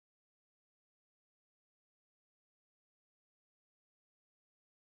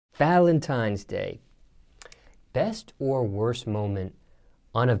Valentine's Day. Best or worst moment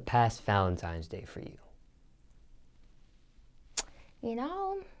on a past Valentine's Day for you? You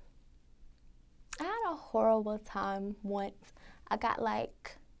know, I had a horrible time once. I got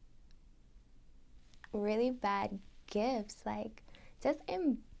like really bad gifts, like just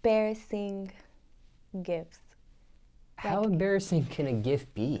embarrassing gifts. How embarrassing can a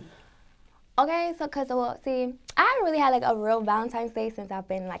gift be? Okay, so well, see, I haven't really had like a real Valentine's Day since I've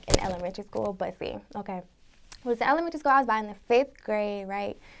been like in elementary school, but see, okay. Well, in elementary school, I was about in the 5th grade,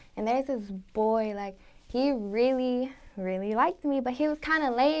 right? And there's this boy, like, he really liked me, but he was kind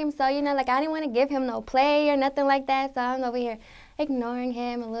of lame, so, you know, like, I didn't want to give him no play or nothing like that, so I'm over here ignoring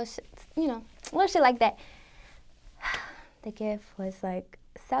him, a little shit, you know, a little shit like that. The gift was, like,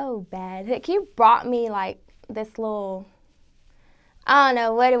 so bad. Like, he brought me, like, this little, I don't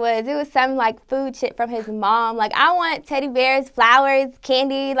know what it was. It was some, like, food shit from his mom. Like, I want teddy bears, flowers,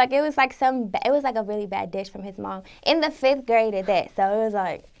 candy. Like, it was, like, it was, like, a really bad dish from his mom. In the 5th grade at that. So, it was,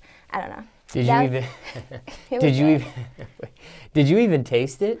 like, I don't know. Did you even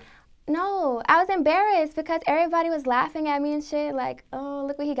taste it? No. I was embarrassed because everybody was laughing at me and shit. Like, oh,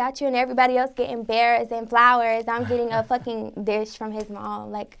 look what he got you. And everybody else getting bears and flowers. I'm getting a fucking dish from his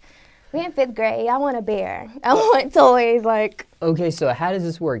mom. Like, we're in 5th grade. I want a bear. I want toys. Like. Okay, so how does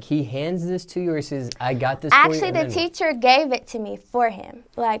this work? He hands this to you or says, I got this for you? Actually, the teacher gave it to me for him.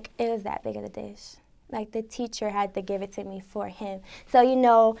 Like, it was that big of a dish. Like, the teacher had to give it to me for him. So, you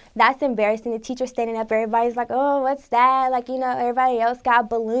know, that's embarrassing. The teacher standing up, everybody's like, oh, what's that? Like, you know, everybody else got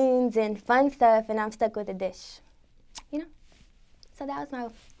balloons and fun stuff, and I'm stuck with a dish. You know? So that was my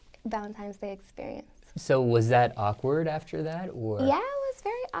Valentine's Day experience. So was that awkward after that, or? Yeah, it was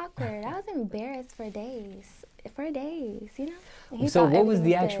very awkward. I was embarrassed for days. You know? So what was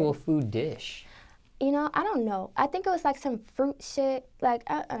the actual food dish? You know, I don't know. I think it was like some fruit shit. Like,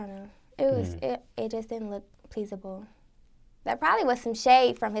 I don't know. It was, it just didn't look pleasable. That probably was some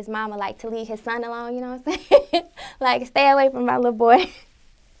shade from his mama, like to leave his son alone, you know what I'm saying? Like, stay away from my little boy.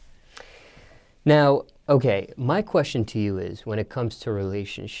 Now, okay, my question to you is, when it comes to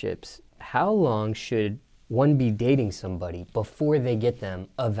relationships, how long should one be dating somebody before they get them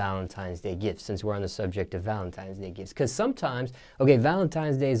a Valentine's Day gift, since we're on the subject of Valentine's Day gifts? Because sometimes, okay,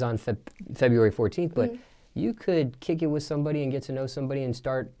 Valentine's Day is on February 14th, but you could kick it with somebody and get to know somebody and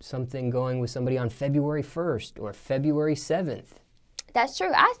start something going with somebody on February 1st or February 7th. That's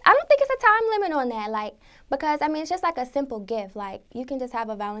true. I don't think it's a time limit on that, like, because, I mean, it's just like a simple gift. Like, you can just have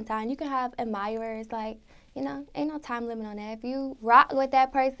a Valentine. You can have admirers, like, you know, ain't no time limit on that. If you rock with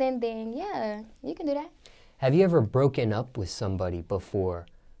that person, then, yeah, you can do that. Have you ever broken up with somebody before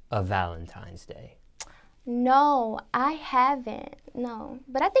a Valentine's Day? No, I haven't, no.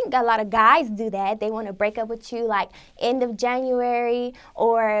 But I think a lot of guys do that. They want to break up with you, like, end of January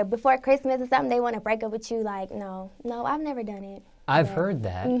or before Christmas or something. They want to break up with you, like, no, I've never done it. I've heard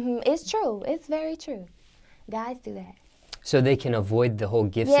that. It's true. It's very true. Guys do that. So they can avoid the whole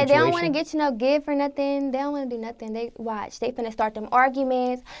gift situation? Yeah, they don't want to get you no gift or nothing. They don't want to do nothing. They finna start them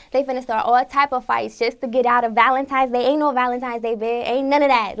arguments. They finna start all type of fights just to get out of Valentine's Day. Ain't no Valentine's Day, bitch. Ain't none of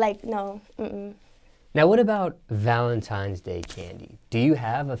that. Like, no. Now, what about Valentine's Day candy? Do you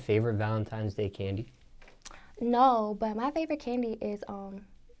have a favorite Valentine's Day candy? No, but my favorite candy is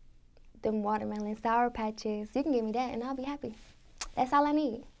them watermelon Sour Patches. You can give me that and I'll be happy. That's all I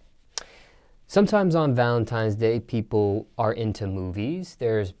need. Sometimes on Valentine's Day, people are into movies.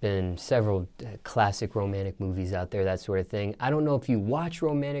 There's been several classic romantic movies out there, that sort of thing. I don't know if you watch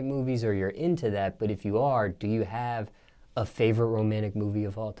romantic movies or you're into that, but if you are, do you have a favorite romantic movie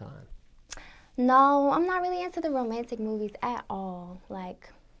of all time? No, I'm not really into the romantic movies at all. Like,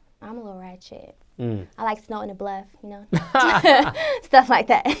 I'm a little ratchet. I like Snow in the Bluff, you know? Stuff like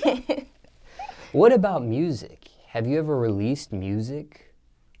that. What about music? Have you ever released music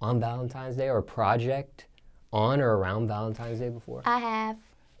on Valentine's Day or a project on or around Valentine's Day before? I have.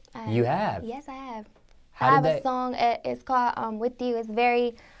 You have? Yes, I have. I have a song, it's called With You. It's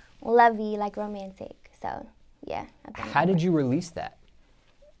very lovey, like romantic. So, yeah. How did you release that?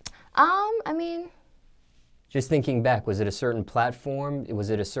 I mean, just thinking back, was it a certain platform? Was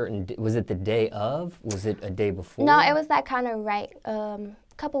it the day of? Was it a day before? No, it was like kind of right,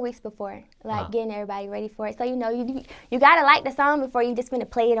 couple weeks before, like getting everybody ready for it. So, you know, you gotta like the song before you just gonna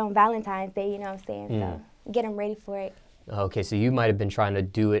play it on Valentine's Day, you know what I'm saying? So, get them ready for it. Okay, so you might have been trying to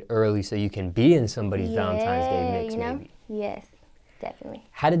do it early so you can be in somebody's Valentine's Day mix, you know? maybe. Yes, definitely.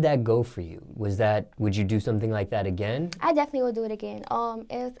 How did that go for you? Would you do something like that again? I definitely will do it again.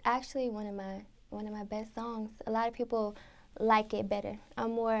 It was actually one of my best songs. A lot of people like it better.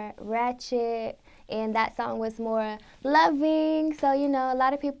 I'm more ratchet and that song was more loving. So, you know, a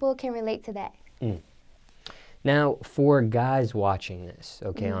lot of people can relate to that. Now, for guys watching this,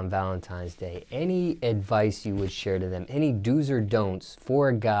 okay, on Valentine's Day, any advice you would share to them, any do's or don'ts for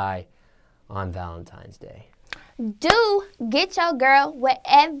a guy on Valentine's Day? Do get your girl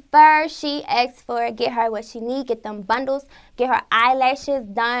whatever she asks for. Get her what she needs. Get them bundles. Get her eyelashes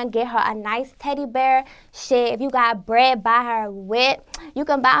done. Get her a nice teddy bear. Shit, if you got bread, buy her a whip. You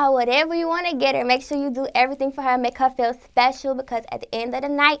can buy her whatever you want to get her. Make sure you do everything for her. Make her feel special, because at the end of the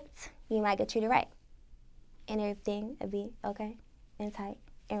night, you might get treated right. And everything will be okay and tight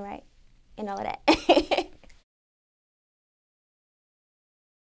and right and all of that.